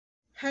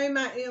Hey,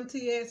 my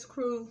MTX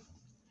crew.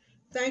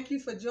 Thank you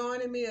for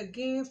joining me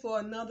again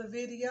for another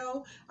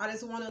video. I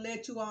just want to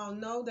let you all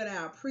know that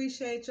I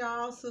appreciate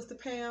y'all, Sister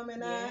Pam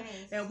and I,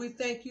 and we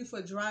thank you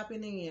for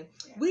dropping in.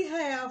 Yes. We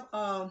have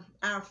one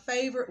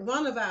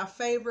of our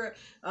favorite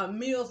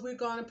meals we're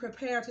going to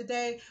prepare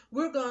today.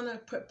 We're going to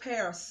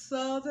prepare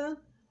Southern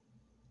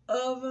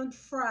oven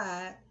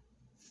fried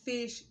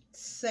fish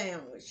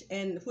sandwich,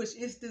 and which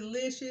is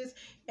delicious,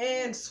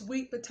 and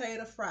sweet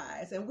potato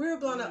fries. And we're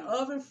going to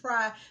oven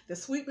fry the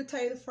sweet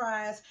potato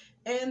fries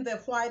and the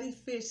whitey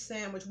fish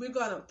sandwich. We're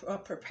going to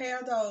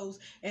prepare those,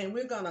 and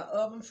we're going to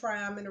oven fry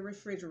them in the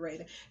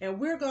refrigerator. And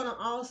we're going to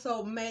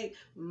also make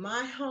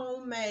my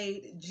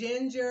homemade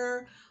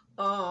ginger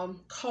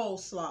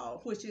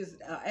coleslaw, which is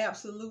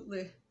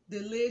absolutely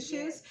delicious.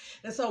 Yes.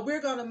 And so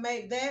we're going to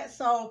make that.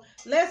 So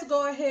let's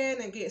go ahead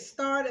and get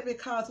started,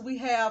 because we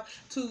have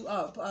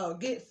to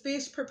get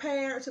fish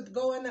prepared to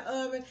go in the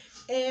oven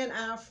and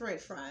our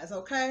french fries.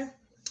 Okay.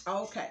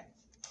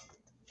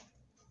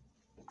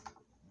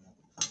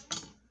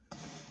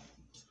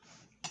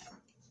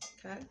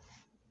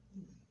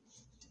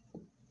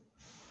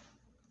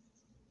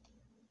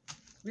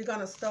 We're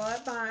going to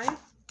start by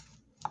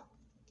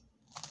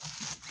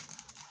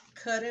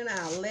cutting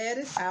our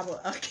lettuce,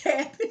 our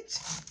cabbage.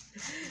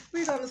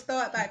 We're going to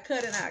start by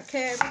cutting our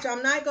cabbage.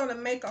 I'm not going to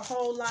make a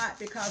whole lot,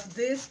 because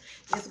this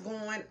is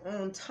going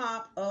on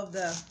top of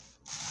the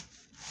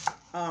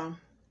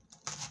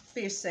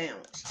fish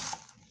sandwich.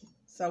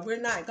 So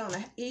we're not going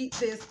to eat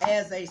this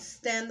as a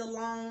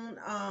standalone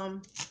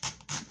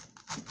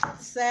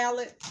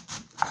salad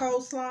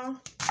coleslaw.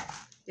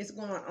 It's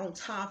going on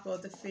top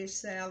of the fish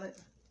salad,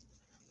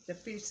 the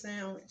fish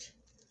sandwich.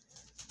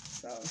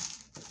 So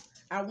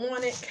I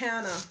want it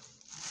kind of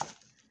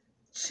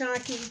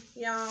chunky,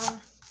 y'all.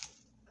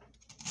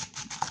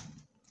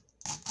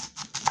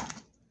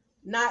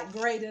 Not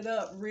grated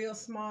up real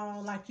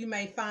small like you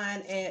may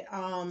find at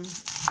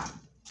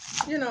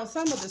you know,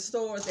 some of the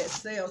stores that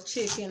sell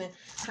chicken, and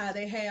how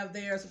they have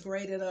theirs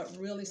grated up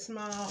really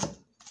small.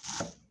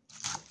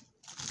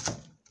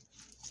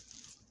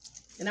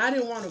 And I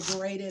didn't want to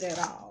grate it at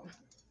all.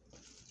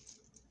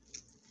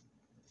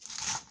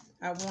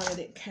 I wanted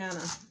it kind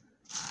of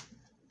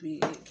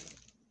big.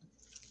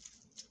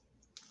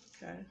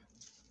 Okay.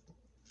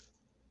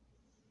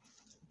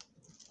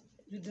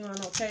 You doing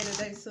okay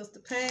today, Sister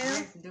Pam?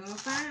 Yes, doing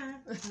fine.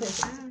 Doing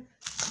fine.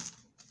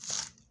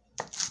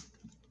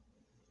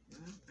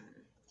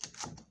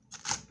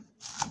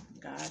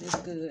 God is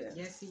good.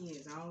 Yes, He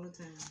is, all the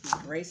time. He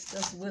graced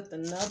us with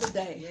another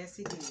day. Yes,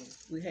 He did.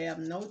 We have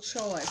no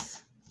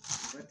choice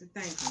but to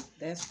thank Him.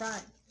 That's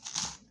right.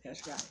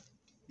 That's right.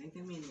 Thank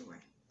Him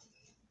anyway.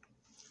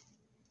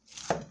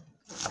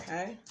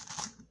 Okay.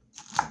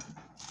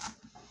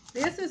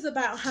 This is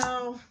about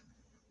how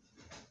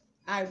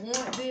I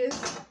want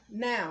this.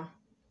 Now,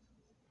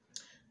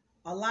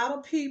 a lot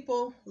of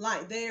people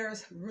like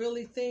theirs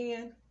really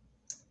thin.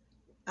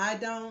 I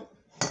don't.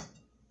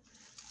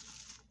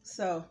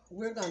 So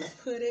we're going to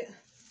put it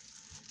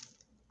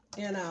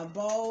in our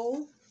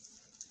bowl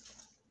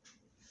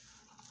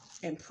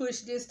and push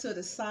this to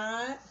the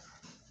side.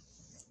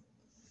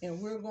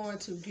 And we're going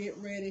to get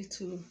ready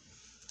to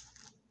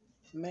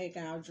make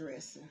our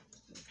dressing.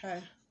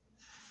 Okay.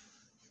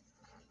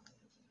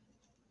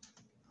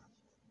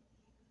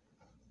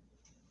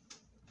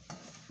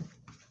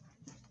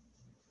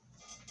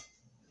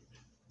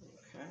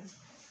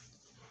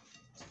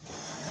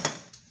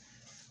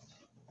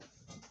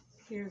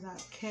 Here's our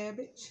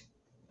cabbage.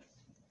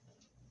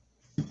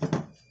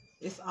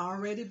 It's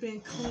already been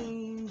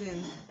cleaned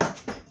and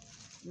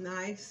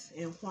nice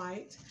and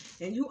white.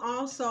 And you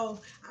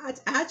also,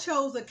 I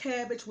chose a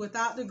cabbage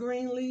without the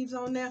green leaves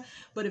on there.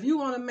 But if you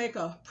want to make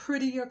a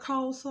prettier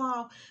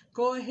coleslaw,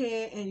 go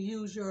ahead and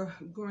use your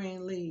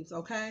green leaves,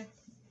 okay?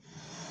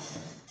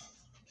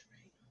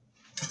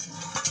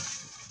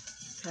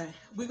 Okay,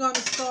 we're going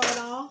to start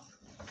off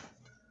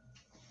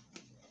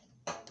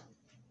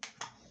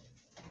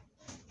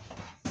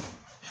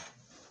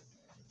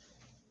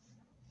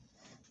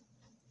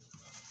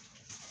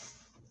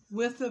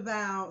with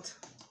about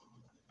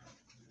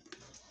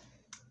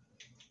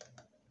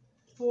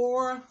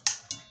 4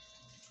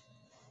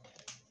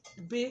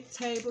 big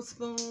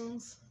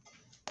tablespoons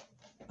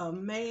of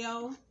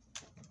mayo.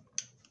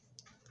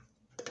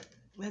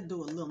 Let's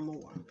do a little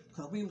more,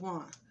 because we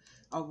want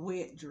a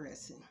wet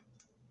dressing.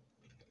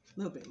 A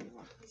little bit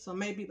more. So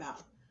maybe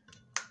about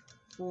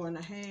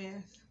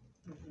 4.5.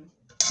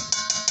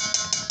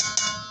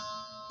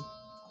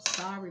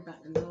 Sorry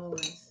about the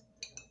noise.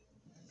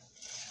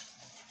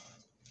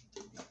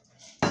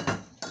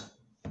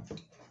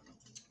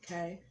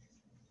 Okay,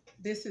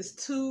 this is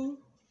 2,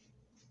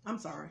 I'm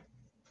sorry,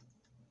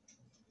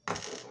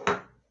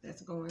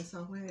 that's going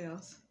somewhere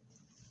else.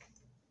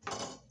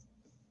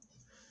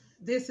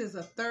 This is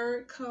a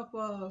 1/3 cup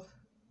of,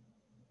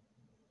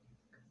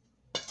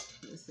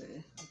 let's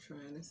see, I'm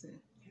trying to see.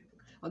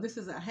 Oh, this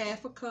is a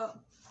 1/2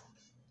 cup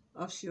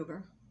of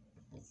sugar.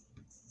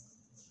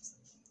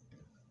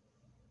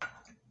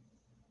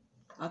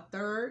 a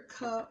third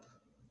cup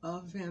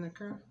of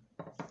vinegar.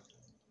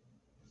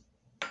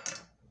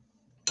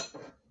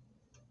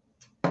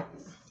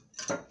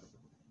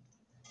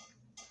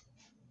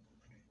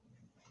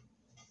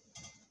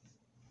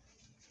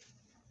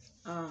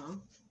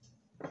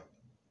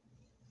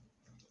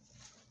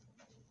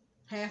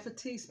 Half a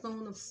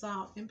teaspoon of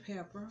salt and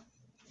pepper.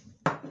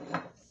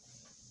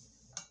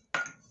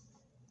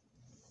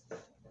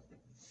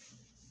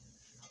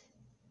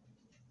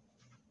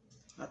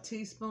 A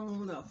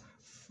teaspoon of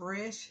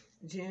fresh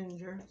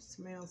ginger.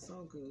 Smells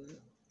so good.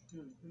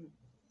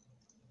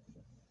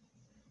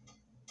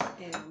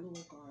 And a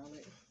little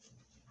garlic.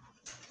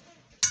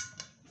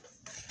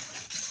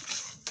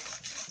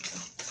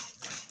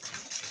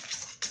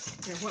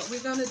 And what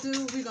we're going to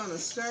do, we're going to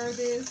stir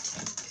this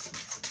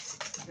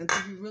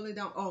until you really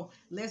don't. Oh,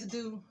 let's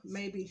do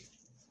maybe,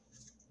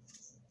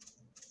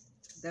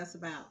 that's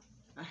about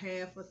a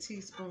half a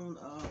teaspoon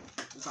of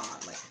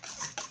garlic.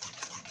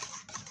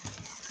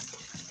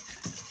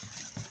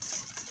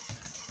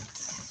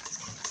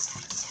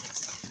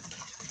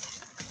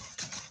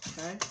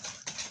 Okay.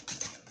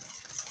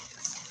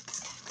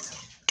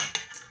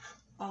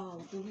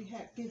 Do we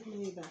have, give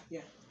me the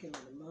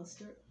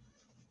mustard.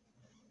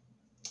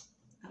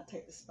 I'll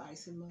take the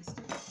spicy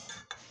mustard.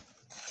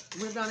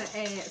 We're going to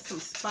add some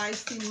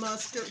spicy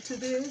mustard to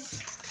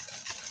this.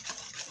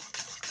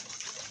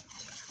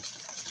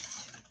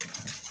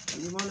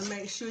 And you want to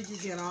make sure you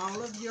get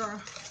all of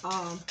your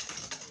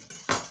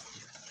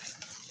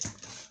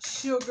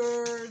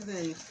sugars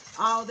and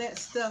all that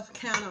stuff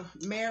kind of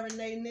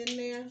marinating in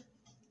there.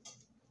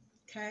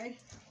 Okay.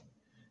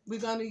 We're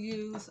going to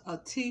use a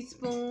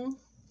teaspoon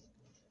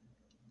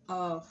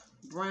of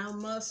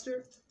brown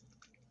mustard.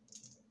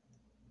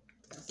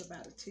 That's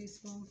about a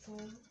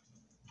teaspoonful.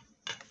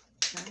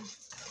 Okay.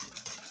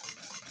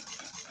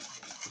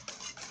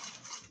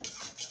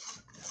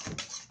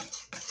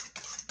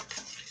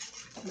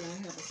 Now I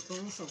have a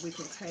spoon so we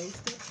can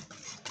taste it.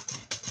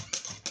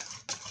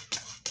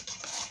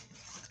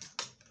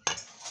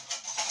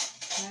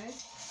 Okay.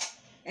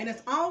 And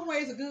it's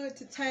always good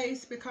to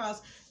taste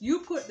because you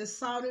put the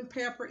salt and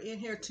pepper in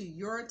here to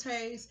your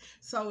taste.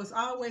 So it's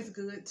always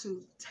good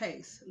to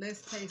taste.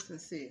 Let's taste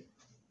and see.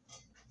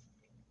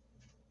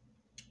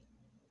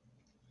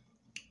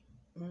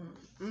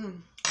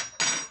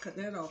 Cut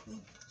that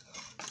open.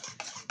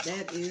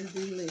 That is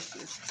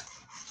delicious.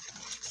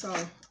 So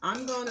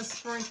I'm going to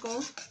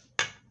sprinkle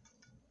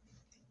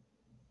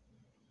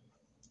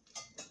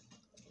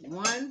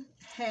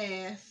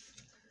 1/2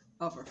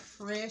 of a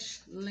fresh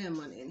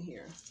lemon in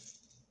here.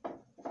 Okay.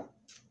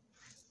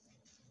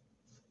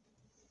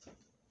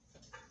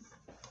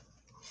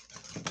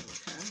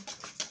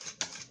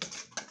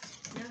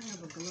 Now I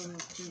have a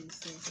glove, please.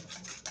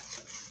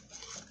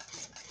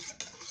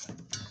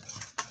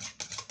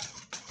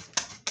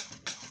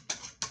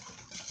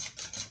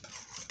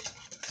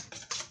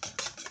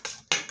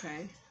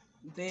 Okay,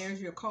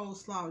 there's your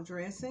coleslaw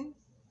dressing.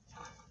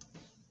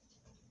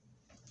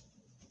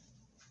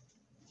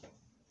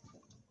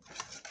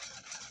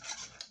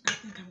 I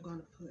think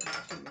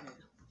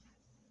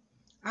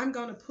I'm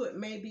going to put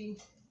maybe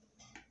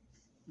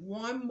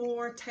 1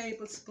 more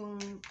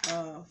tablespoon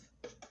of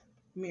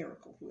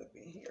Miracle Whip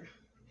in here.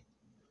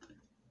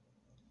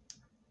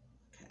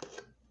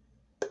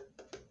 Okay,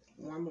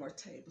 1 more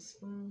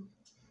tablespoon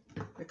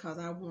because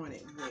I want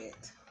it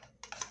wet.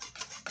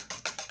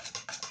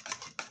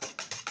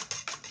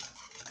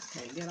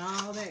 Okay, get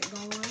all that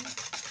going.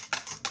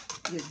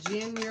 Your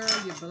ginger,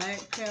 your black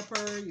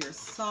pepper, your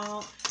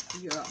salt,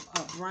 your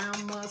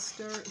brown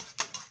mustard.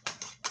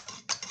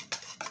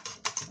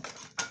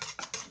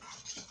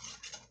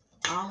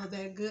 All of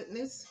that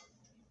goodness.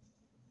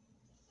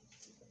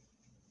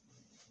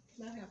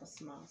 I have a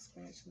small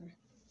spatula.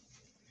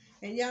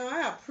 And y'all,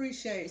 I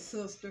appreciate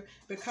Sister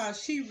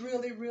because she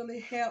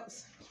really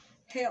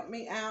helped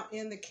me out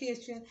in the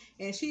kitchen,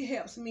 and she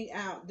helps me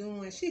out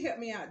doing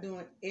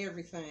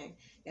everything.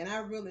 And I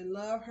really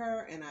love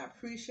her and I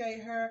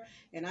appreciate her,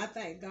 and I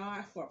thank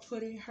God for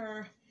putting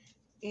her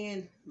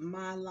in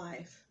my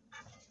life.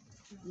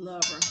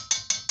 Love her.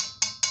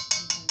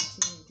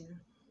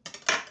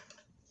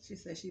 She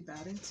said she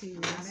about in tears.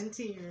 About in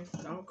tears.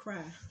 Don't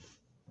cry.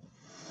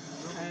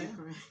 Okay.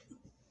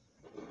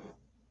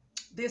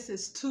 This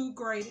is 2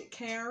 grated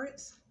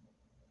carrots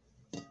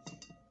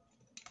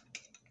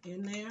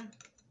in there.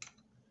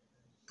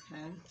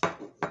 Okay.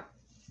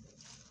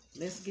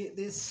 Let's get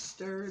this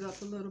stirred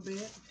up a little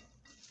bit.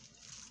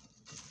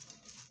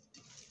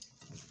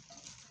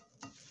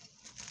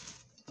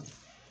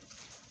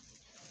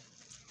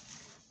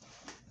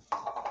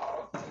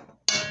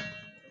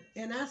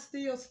 And I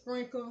still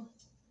sprinkle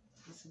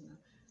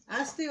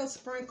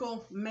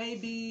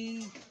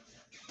maybe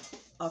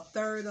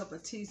 1/3 of a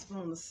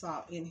teaspoon of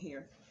salt in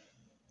here.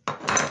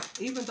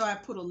 Even though I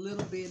put a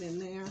little bit in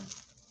there.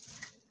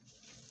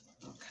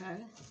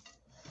 Okay.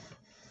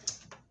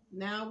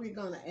 Now we're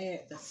going to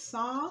add the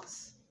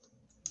sauce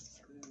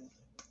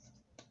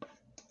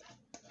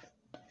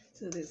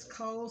to this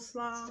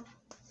coleslaw.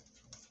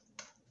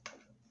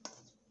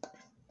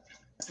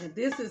 And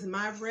this is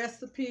my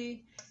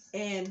recipe.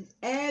 And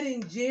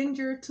adding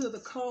ginger to the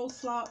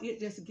coleslaw, it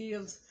just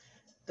gives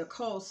the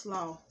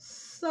coleslaw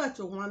such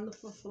a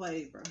wonderful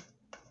flavor.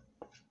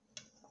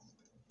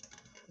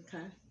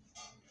 Okay.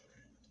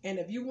 And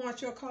if you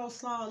want your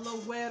coleslaw a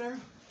little wetter,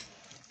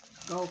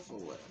 go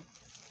for it.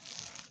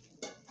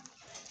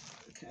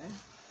 Okay.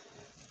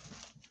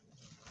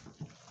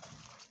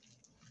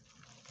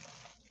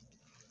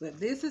 But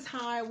this is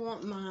how I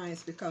want mine,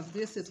 because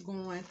this is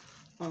going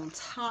on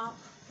top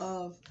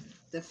of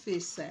the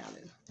fish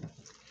salad.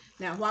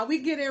 Now, while we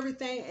get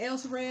everything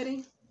else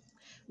ready,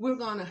 we're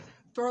going to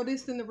throw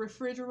this in the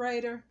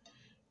refrigerator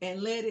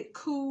and let it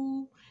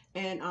cool.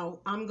 And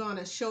I'm going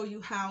to show you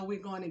how we're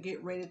going to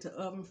get ready to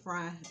oven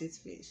fry this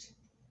fish.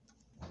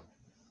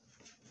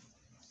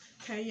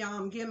 Okay, y'all,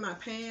 I'm getting my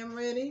pan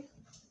ready.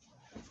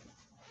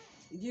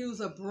 Use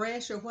a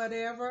brush or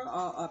whatever,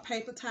 or a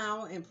paper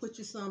towel, and put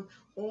you some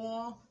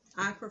oil.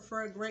 I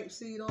prefer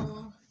grapeseed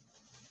oil.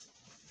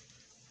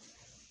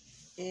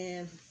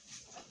 And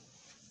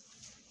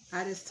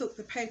I just took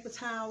the paper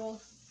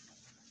towel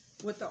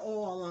with the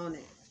oil on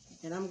it,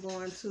 and I'm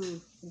going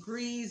to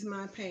grease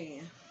my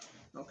pan,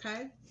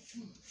 okay?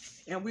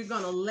 And we're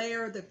going to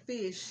layer the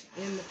fish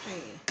in the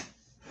pan,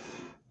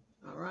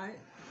 all right?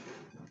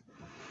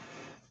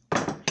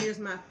 Here's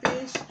my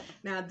fish.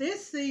 Now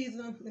this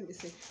season, let me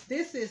see,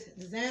 this is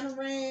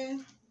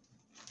Zanaran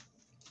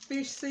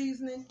fish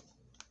seasoning.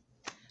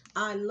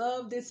 I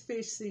love this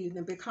fish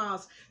seasoning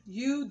because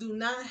you do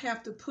not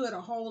have to put a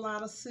whole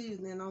lot of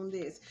seasoning on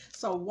this.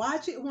 So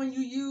watch it when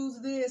you use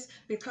this,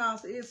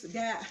 because it's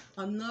got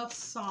enough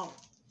salt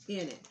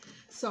in it.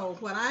 So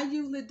what I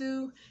usually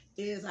do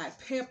is I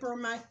pepper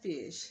my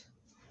fish.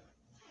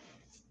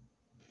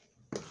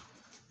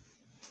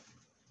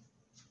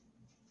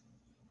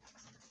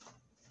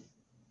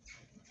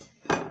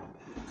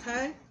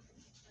 Okay.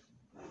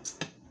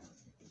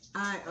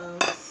 I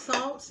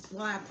salt,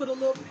 well, I put a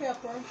little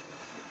pepper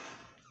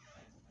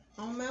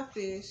on my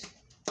fish,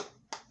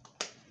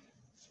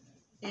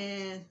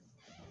 and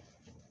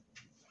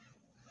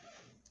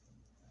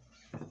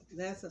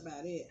that's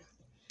about it.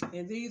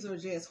 And these are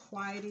just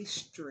whitey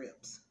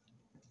strips.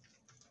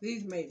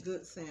 These make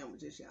good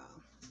sandwiches,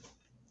 y'all.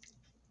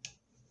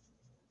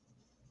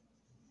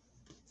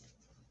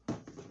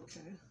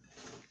 Okay.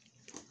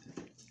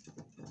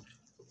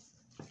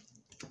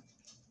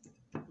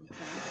 Okay.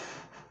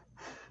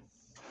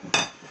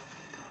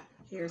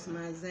 Here's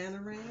my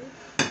Zanaran.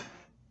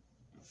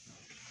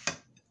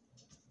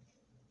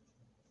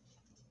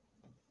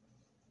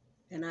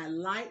 And I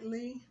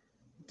lightly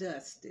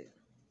dust it.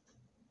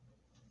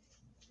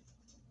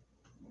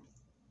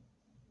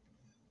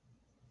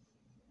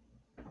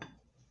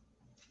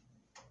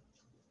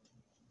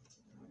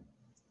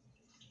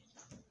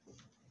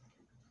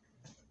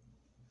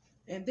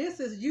 And this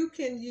is, you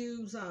can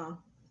use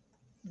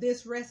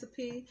this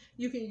recipe.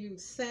 You can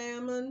use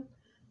salmon,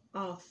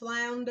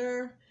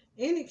 flounder,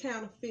 any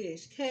kind of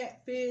fish,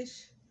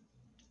 catfish,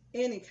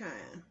 any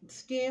kind.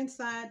 Skin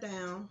side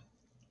down.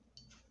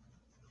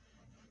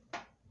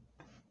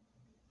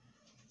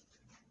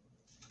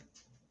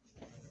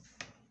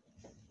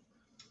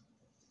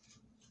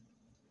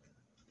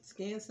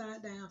 Skin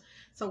side down.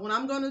 So what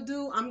I'm going to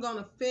do, I'm going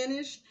to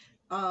finish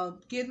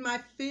get my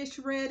fish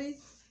ready.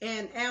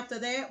 And after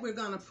that, we're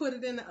going to put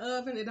it in the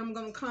oven, and I'm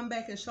going to come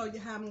back and show you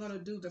how I'm going to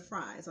do the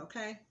fries,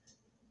 okay?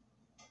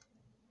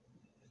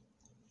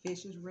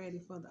 Fish is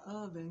ready for the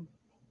oven.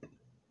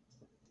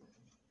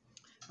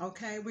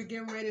 Okay, we're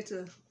getting ready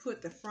to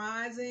put the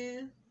fries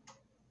in.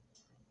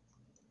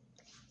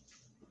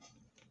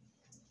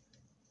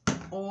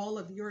 Oil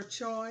of your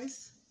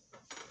choice.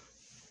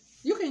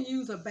 You can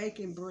use a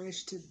baking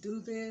brush to do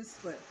this,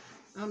 but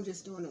I'm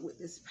just doing it with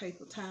this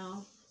paper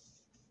towel.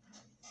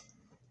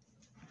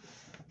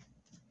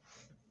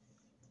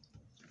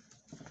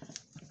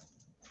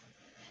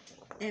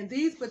 And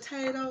these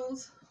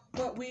potatoes,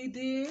 what we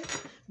did,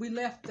 we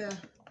left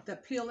the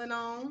peeling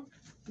on.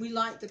 We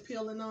like the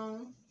peeling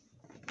on.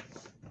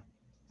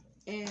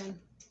 And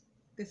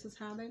this is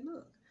how they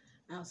look.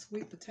 Our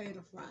sweet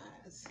potato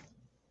fries.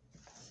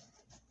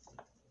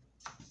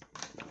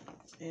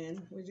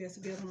 And we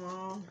just get them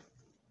all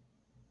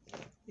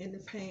in the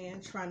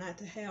pan. Try not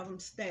to have them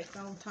stacked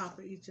on top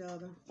of each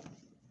other.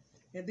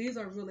 And these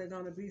are really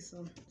going to be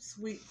some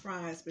sweet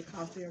fries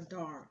because they're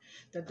dark.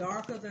 The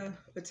darker the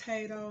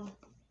potato,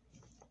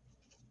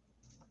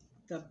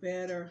 the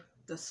better,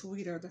 the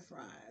sweeter the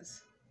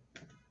fries.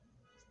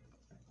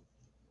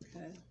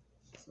 Okay,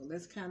 so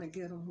let's kind of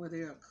get them where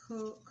they're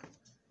cooked.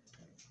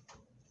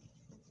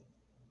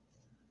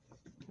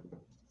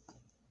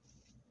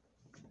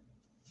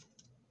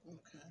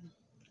 Okay,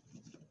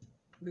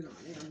 we're going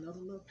to need another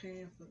little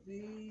pan for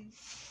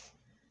these.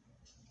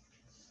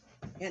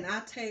 And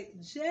I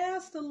take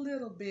just a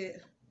little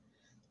bit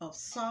of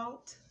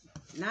salt,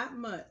 not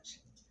much,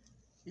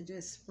 and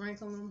just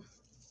sprinkle them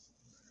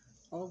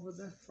over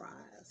the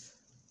fries.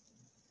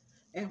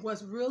 And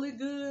what's really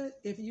good,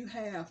 if you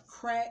have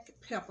cracked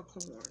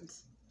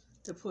peppercorns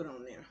to put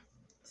on there.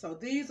 So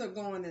these are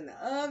going in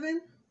the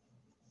oven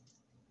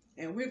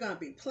And we're going to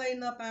be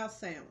plating up our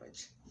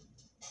sandwich.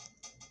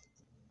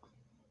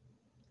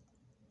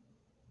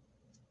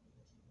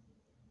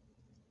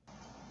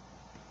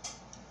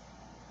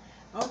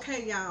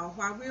 Okay, y'all,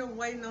 while we're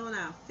waiting on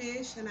our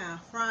fish and our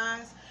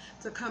fries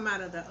to come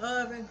out of the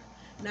oven,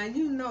 now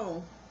you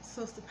know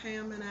Sister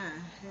Pam and I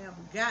have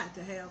got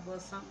to have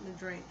us something to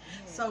drink.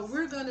 Yes. So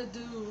we're going to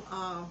do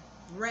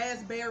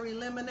raspberry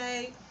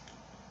lemonade.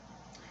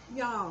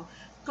 Y'all,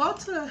 go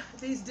to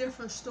these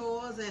different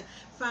stores and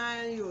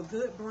find you a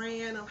good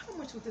brand of, how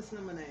much was this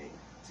lemonade?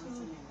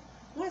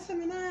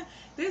 $1.79.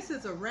 This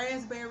is a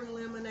raspberry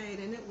lemonade,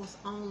 and it was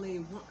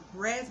only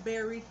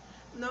raspberry.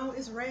 No,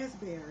 it's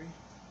raspberry.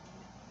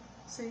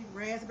 See,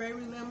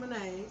 raspberry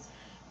lemonade.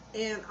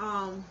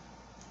 And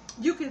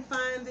you can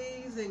find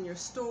these in your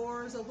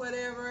stores or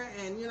whatever,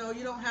 and you know,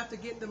 you don't have to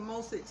get the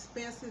most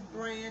expensive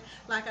brand.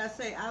 Like I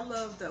say, I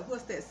love the,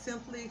 what's that,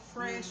 Simply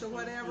Fresh or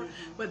whatever,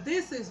 but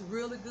this is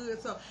really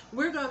good. So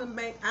we're gonna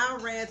make our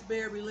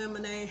raspberry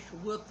lemonade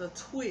with a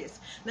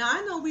twist. Now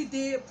I know we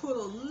did put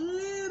a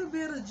little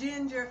bit of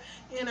ginger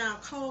in our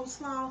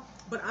coleslaw,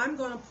 but I'm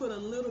gonna put a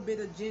little bit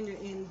of ginger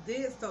in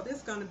this, so this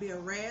is gonna be a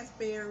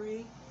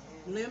raspberry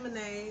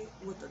lemonade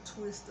with a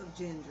twist of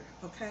ginger.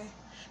 Okay,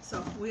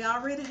 so we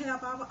already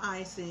have our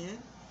ice in.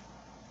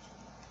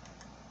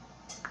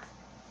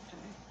 Okay,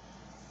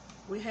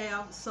 we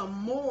have some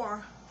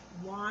more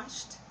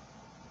washed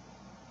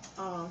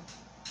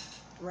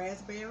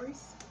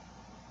raspberries.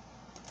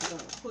 We're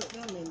going to put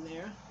them in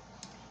there,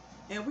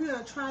 and we're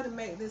going to try to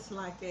make this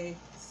like a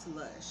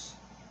slush.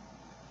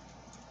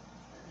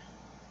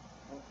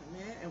 Open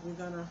that, and we're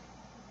going to,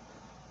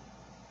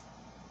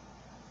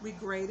 we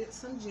grated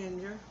some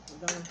ginger.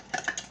 We're going to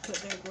put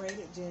that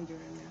grated ginger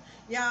in there.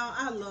 Y'all,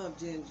 I love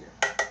ginger.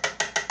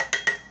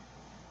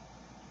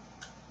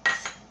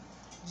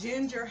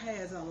 Ginger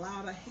has a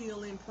lot of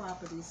healing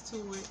properties to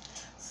it,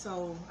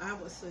 so I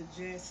would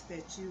suggest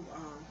that you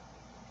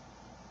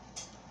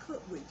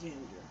cook with ginger.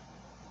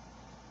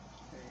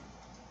 Okay.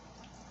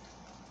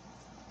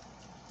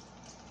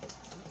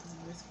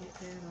 Let's get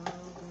that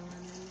all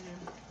going in there.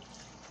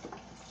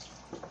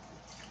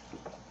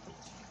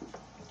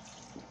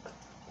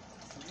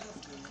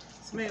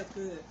 Smells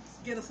good.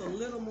 Get us a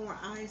little more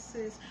ice,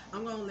 sis.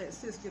 I'm going to let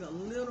sis get a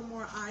little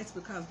more ice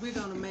because we're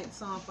going to make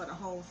some for the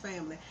whole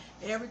family.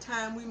 Every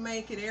time we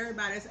make it,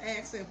 everybody's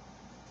asking,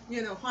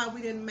 you know, why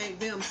we didn't make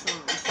them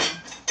some.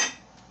 So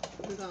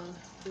we're going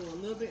to do a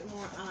little bit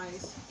more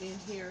ice in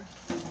here.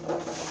 A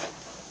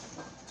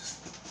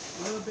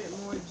little bit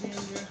more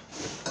ginger.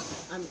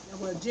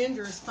 Well,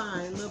 ginger is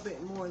fine. A little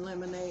bit more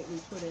lemonade we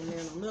put in there,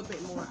 and a little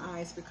bit more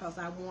ice because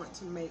I want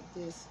to make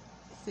this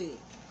thick.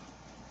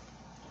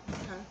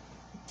 Okay.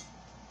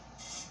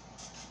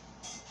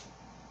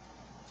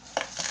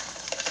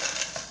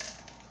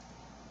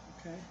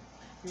 Okay,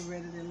 you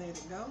ready to let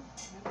it go?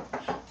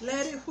 Yep.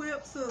 Let it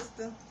whip,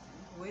 sister.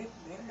 Whip,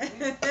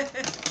 let it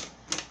whip.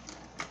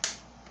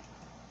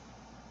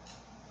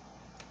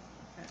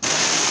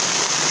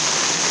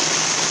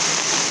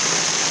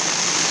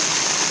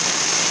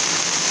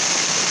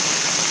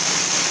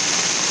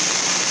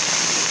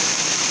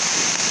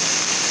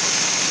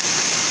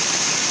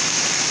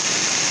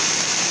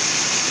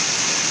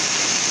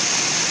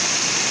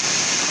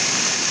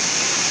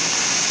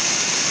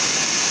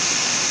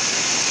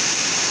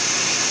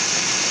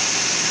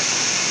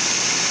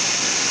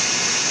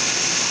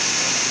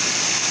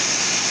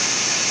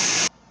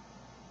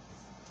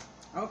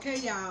 Okay,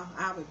 y'all,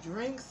 our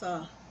drinks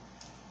are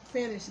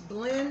finished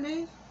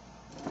blending.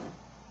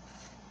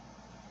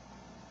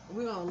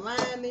 We're going to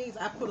line these.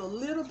 I put a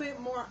little bit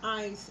more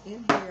ice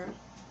in here.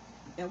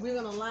 And we're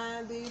going to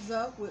line these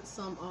up with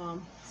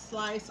some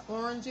sliced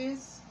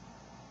oranges.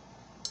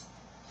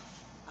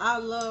 I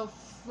love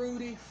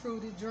fruity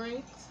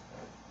drinks.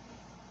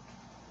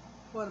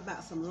 What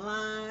about some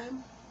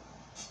lime?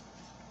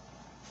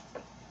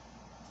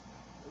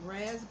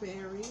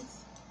 Raspberries.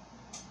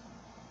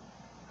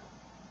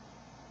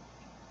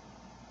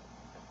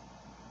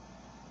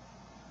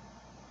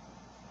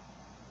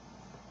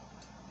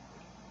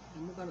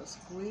 And we're going to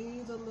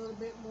squeeze a little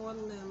bit more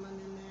lemon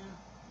in there.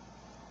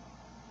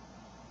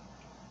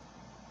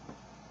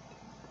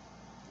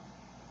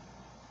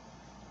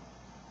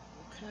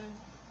 Okay.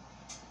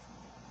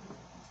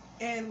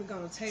 And we're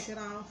going to take it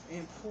off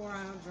and pour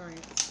our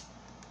drinks.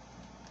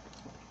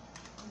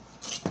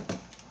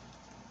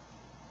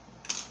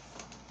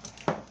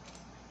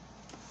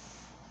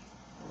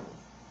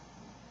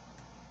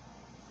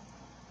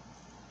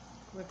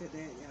 Look at that,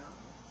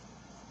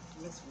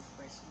 y'all. Looks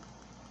refreshing.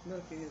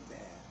 Look at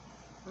that.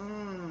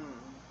 Mmm.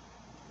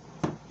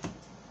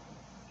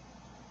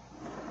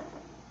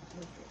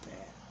 Look at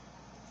that.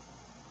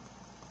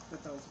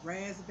 Put those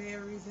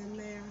raspberries in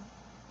there.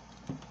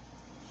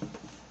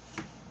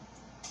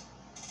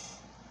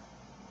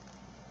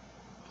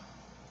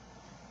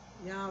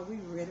 Y'all, we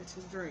ready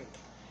to drink.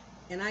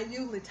 And I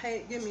usually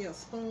give me a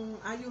spoon.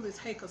 I usually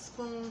take a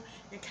spoon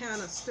and kind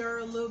of stir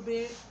a little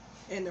bit.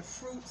 And the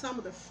fruit, some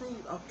of the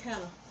fruit will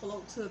kind of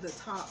float to the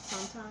top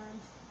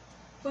sometimes.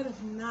 But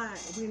if not,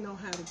 we know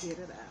how to get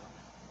it out.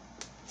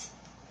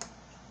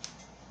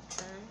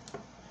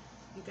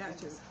 You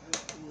got your,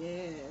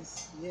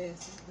 yes,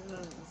 yes, it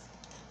does.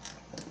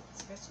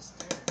 Especially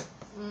stir.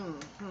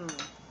 Mm-hmm.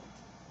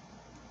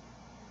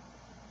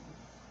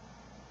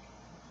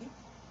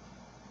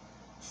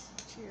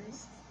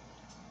 Cheers.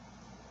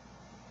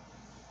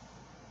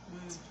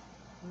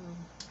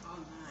 Oh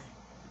my.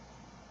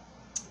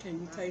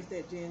 Can you taste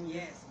that ginger?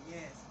 Yes,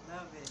 yes,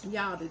 love it.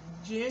 Y'all, the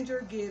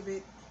ginger give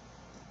it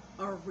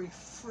a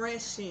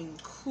refreshing,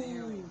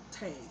 cool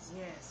taste.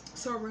 Yes.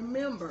 So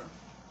remember,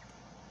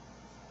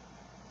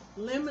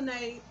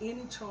 lemonade,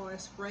 any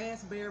choice,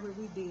 raspberry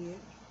we did.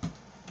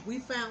 We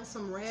found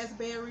some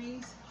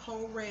raspberries,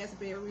 whole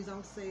raspberries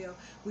on sale.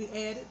 We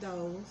added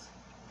those.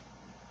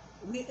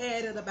 We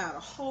added about a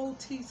whole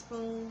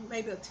teaspoon,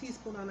 maybe a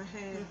teaspoon and a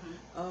half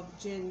of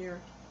ginger,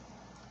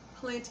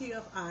 plenty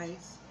of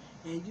ice,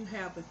 and you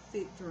have a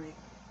thick drink.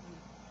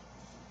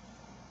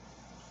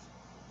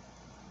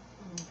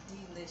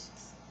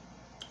 Delicious.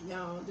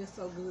 Y'all, this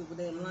so good with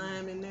that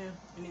lime in there.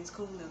 And it's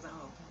cool as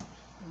all.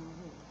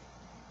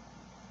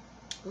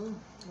 Ooh,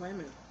 wait a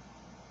minute.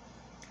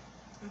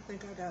 I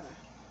think I got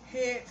a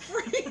head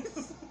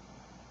freeze.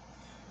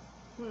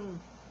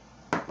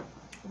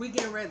 We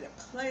getting ready to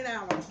plate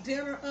our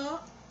dinner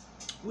up.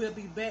 We'll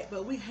be back,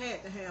 but we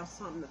had to have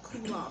something to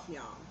cool off,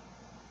 y'all.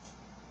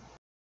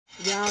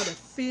 Y'all, the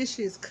fish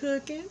is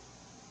cooking.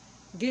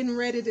 Getting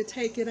ready to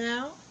take it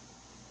out.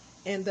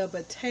 And the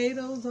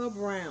potatoes are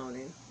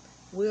browning.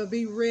 We'll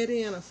be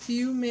ready in a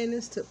few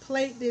minutes to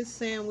plate this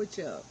sandwich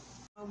up.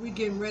 We're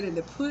getting ready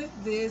to put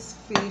this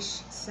fish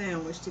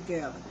sandwich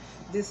together.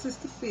 This is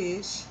the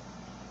fish.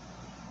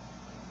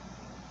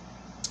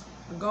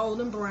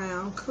 Golden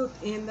brown,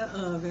 cooked in the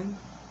oven.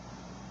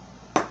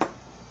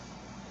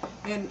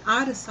 And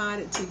I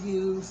decided to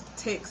use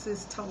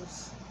Texas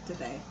toast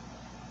today.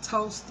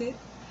 Toasted.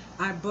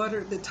 I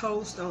buttered the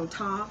toast on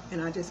top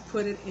and I just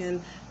put it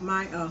in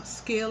my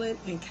skillet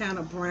and kind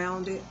of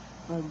browned it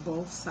on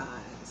both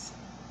sides.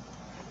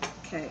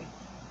 Okay.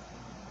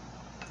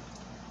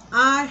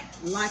 I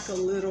like a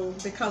little,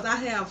 because I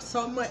have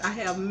so much, I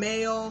have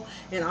mayo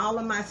and all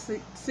of my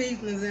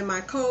seasonings in my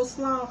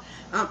coleslaw.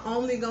 I'm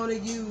only going to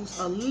use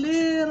a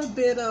little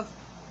bit of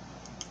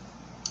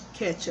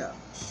ketchup.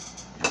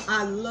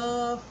 I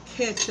love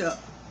ketchup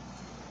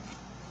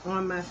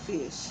on my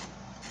fish.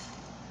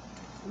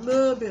 A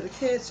little bit of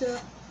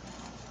ketchup.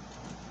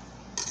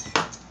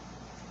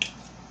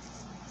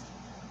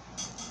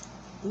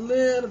 A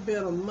little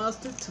bit of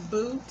mustard to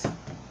boot.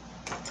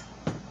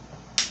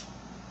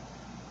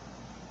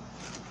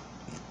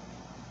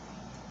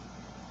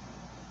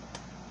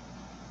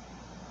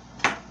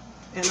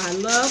 And I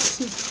love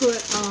to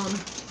put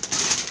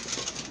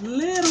a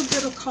little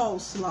bit of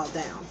coleslaw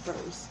down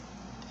first.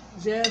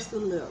 Just a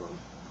little.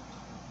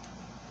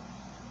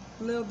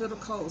 A little bit of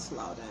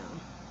coleslaw down.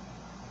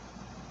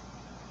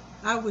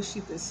 I wish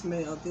you could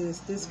smell this.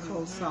 This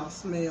coleslaw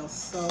smells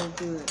so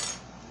good.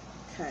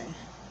 Okay.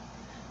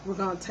 We're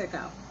going to take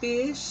our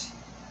fish.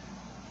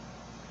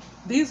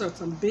 These are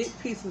some big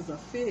pieces of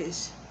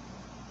fish.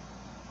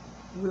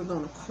 We're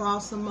going to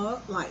cross them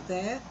up like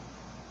that.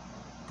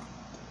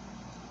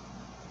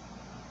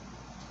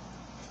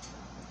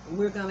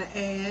 We're going to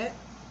add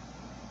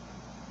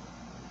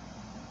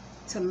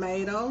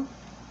tomato.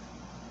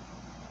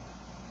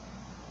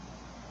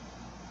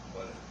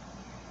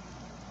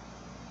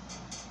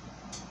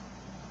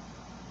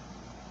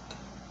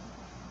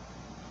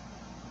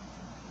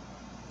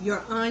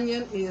 Your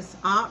onion is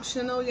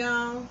optional,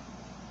 y'all.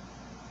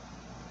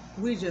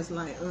 We just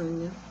like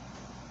onion.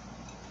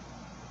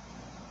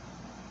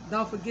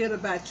 Don't forget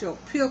about your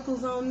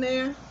pickles on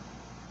there.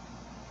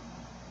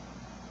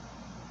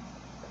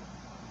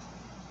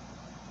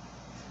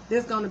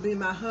 This is going to be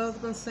my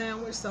husband's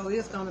sandwich, so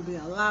it's going to be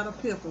a lot of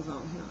pickles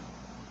on here.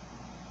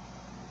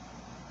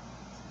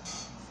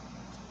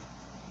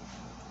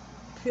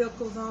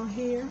 Pickles on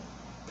here.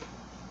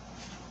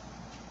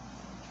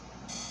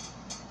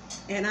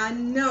 And I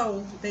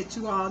know that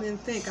you all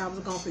didn't think I was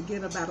going to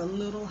forget about a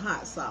little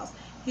hot sauce.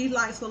 He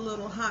likes a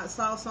little hot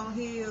sauce on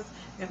his,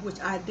 and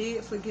which I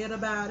did forget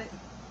about it.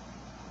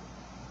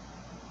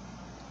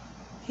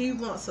 He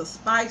wants a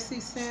spicy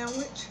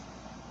sandwich.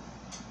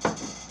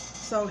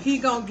 So he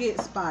gonna get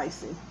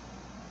spicy.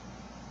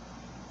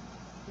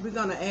 We're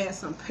gonna add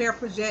some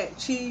pepper jack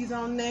cheese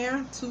on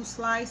there, 2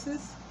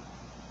 slices.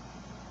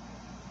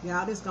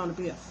 Y'all, this is gonna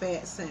be a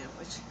fat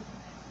sandwich.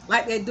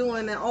 Like they do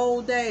in the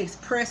old days,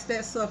 press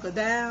that sucker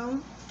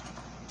down.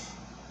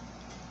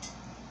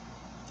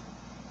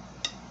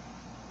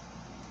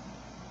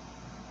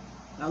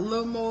 A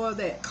little more of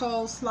that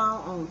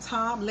coleslaw on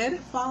top. Let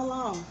it fall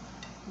off.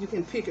 You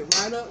can pick it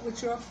right up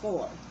with your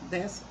fork.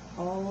 That's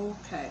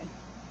okay.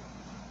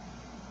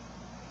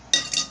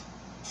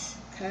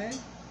 Okay.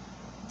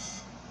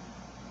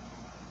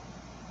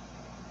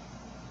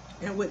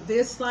 And with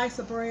this slice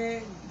of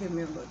bread, give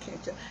me a little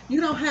ketchup. You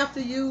don't have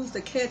to use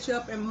the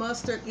ketchup and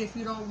mustard if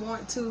you don't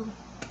want to.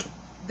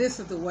 This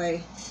is the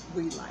way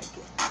we like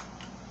it.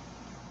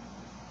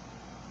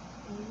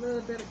 A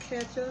little bit of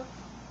ketchup,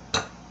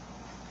 a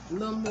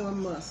little more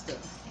mustard.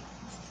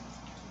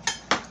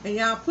 And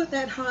y'all put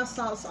that hot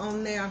sauce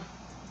on there,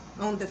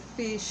 on the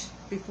fish,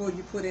 before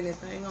you put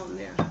anything on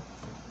there.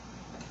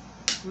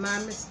 My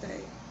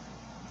mistake.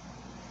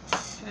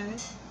 Okay.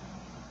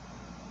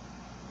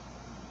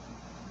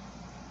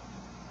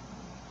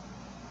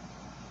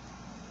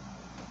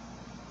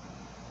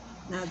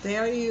 Now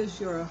there is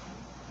your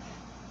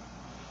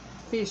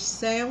fish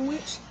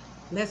sandwich.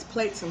 Let's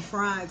plate some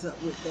fries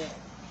up with that.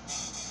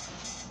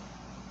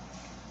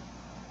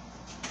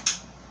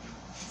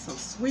 Some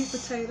sweet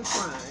potato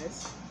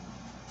fries.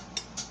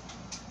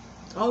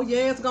 Oh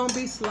yeah, it's gonna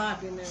be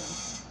sloppy now.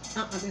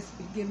 Just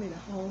give me the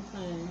whole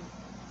thing.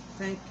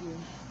 Thank you.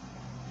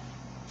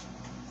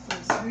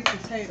 Some sweet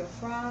potato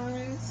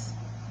fries.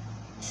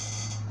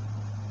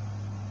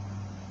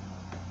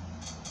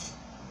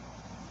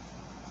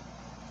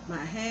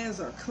 My hands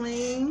are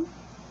clean.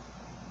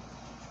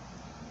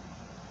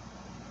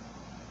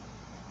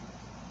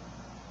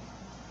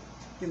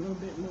 Get a little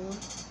bit more.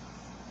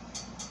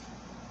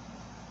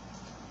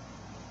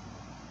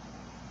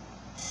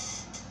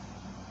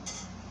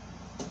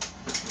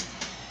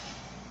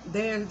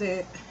 There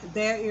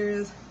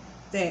is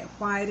that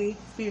whitey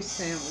fish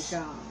sandwich,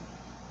 y'all.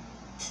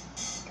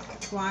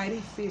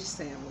 Whitey fish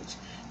sandwich.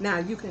 Now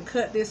you can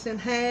cut this in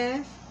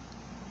half,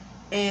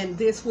 and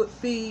this would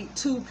feed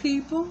 2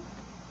 people.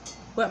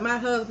 But my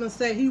husband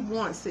said he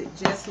wants it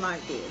just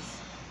like this.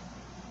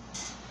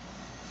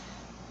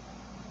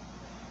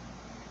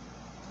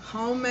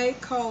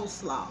 Homemade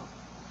coleslaw,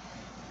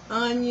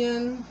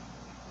 onion,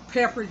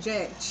 pepper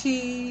jack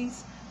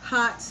cheese,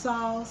 hot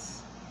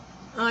sauce,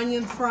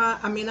 onion fry,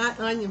 not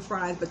onion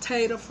fries,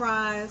 potato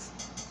fries,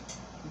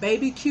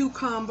 baby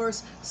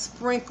cucumbers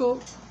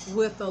sprinkled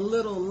with a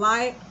little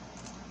light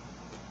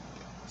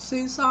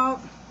sea salt,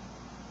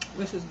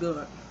 which is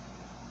good.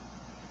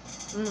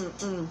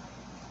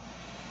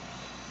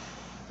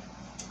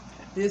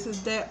 This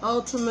is that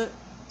ultimate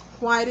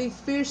whitey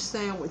fish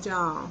sandwich,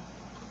 y'all.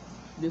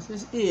 This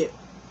is it.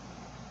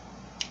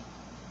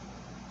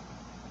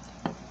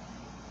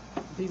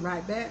 Be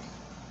right back.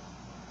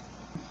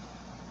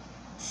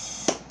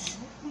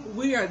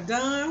 We are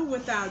done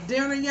with our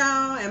dinner,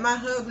 y'all, and my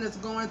husband is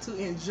going to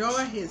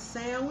enjoy his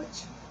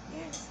sandwich.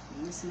 Yes,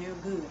 and it smells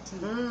good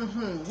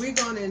too. We're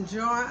going to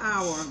enjoy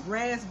our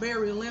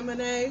raspberry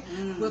lemonade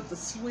with the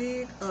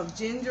swig of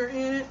ginger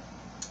in it.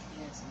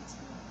 Yes, it's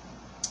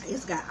good.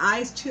 It's got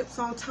ice chips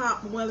on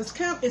top. Well,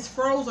 it's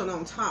frozen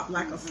on top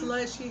like a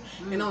slushy,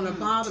 and on the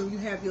bottom you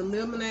have your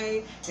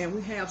lemonade, and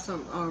we have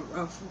some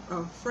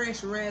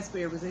fresh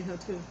raspberries in here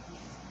too.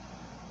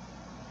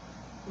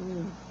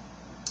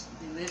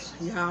 Delicious.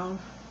 Y'all,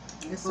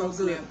 it's so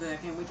good. I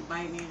can't wait to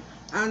bite in.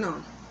 I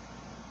know.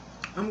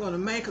 I'm going to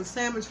make a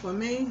sandwich for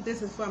me.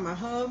 This is for my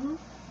husband.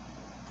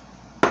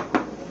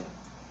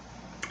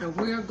 And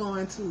we're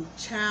going to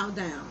chow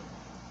down.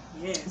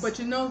 Yes. But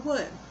you know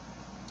what?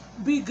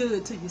 Be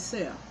good to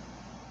yourself.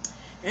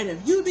 And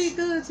if you be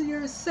good to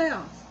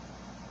yourself,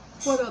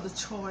 what other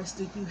choice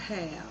do you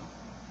have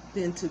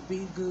than to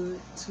be good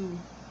to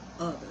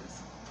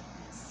others?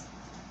 Yes.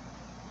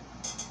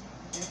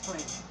 That's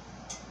right.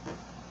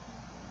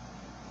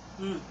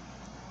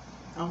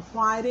 A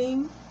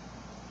whiting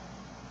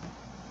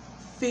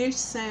fish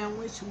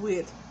sandwich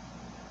with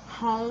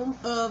home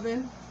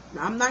oven.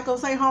 I'm not gonna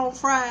say home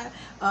fried.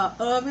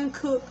 Oven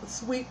cooked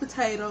sweet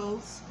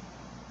potatoes,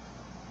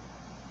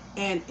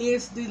 and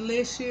it's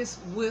delicious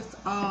with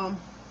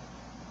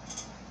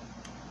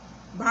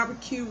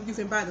barbecue. You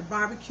can buy the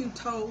barbecue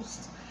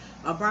toast,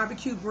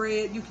 barbecue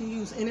bread. You can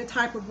use any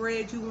type of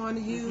bread you want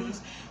to use,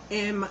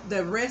 and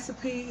the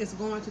recipe is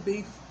going to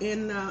be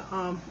in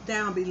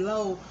down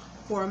below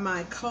for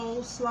my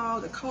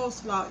coleslaw. The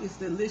coleslaw is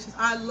delicious.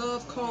 I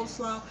love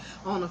coleslaw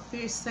on a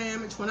fish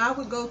sandwich. When I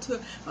would go to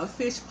a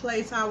fish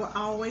place, I would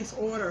always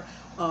order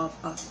a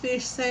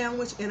fish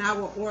sandwich, and I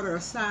would order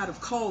a side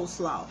of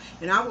coleslaw,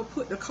 and I would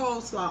put the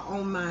coleslaw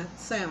on my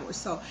sandwich.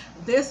 So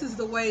this is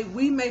the way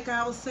we make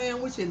our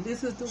sandwich, and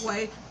this is the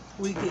way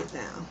we get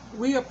down.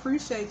 We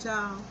appreciate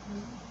y'all.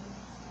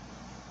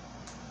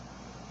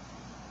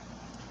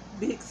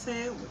 Big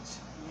sandwich.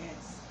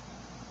 Yes.